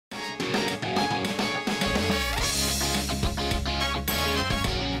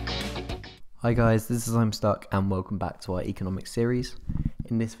Hi guys, this is I'm Stuck and welcome back to our economics series.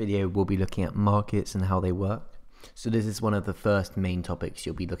 In this video we'll be looking at markets and how they work. So this is one of the first main topics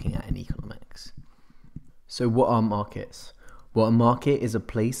you'll be looking at in economics. So what are markets? Well, a market is a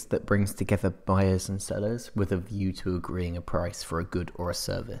place that brings together buyers and sellers with a view to agreeing a price for a good or a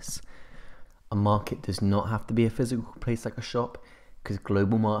service. A market does not have to be a physical place like a shop, because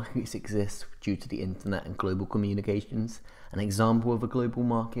global markets exist due to the internet and global communications. An example of a global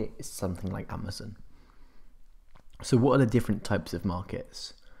market is something like Amazon. So what are the different types of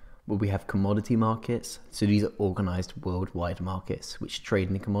markets? Well, we have commodity markets. So these are organized worldwide markets which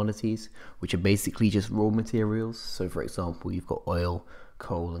trade in commodities, which are basically just raw materials. So for example, you've got oil,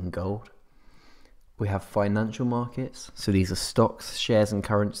 coal and gold. We have financial markets. So these are stocks, shares and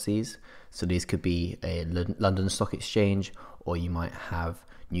currencies. So these could be a London Stock Exchange, or you might have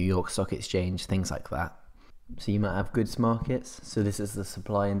New York Stock Exchange, things like that. So you might have goods markets. So this is the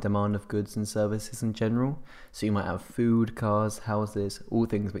supply and demand of goods and services in general. So you might have food, cars, houses, all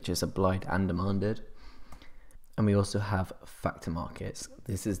things which are supplied and demanded. And we also have factor markets.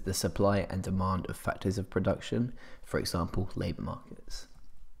 This is the supply and demand of factors of production, for example, labour markets.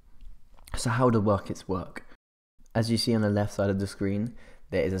 So how do markets work? As you see on the left side of the screen,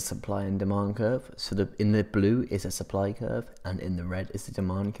 there is a supply and demand curve. So in the blue is a supply curve and in the red is the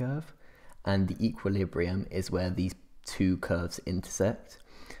demand curve. And the equilibrium is where these two curves intersect.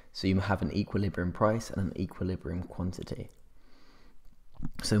 So you have an equilibrium price and an equilibrium quantity.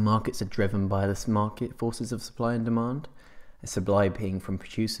 So markets are driven by the market forces of supply and demand, supply being from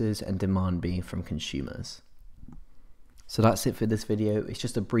producers and demand being from consumers. So that's it for this video. It's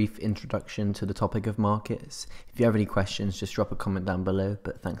just a brief introduction to the topic of markets. If you have any questions, just drop a comment down below,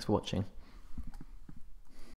 but thanks for watching.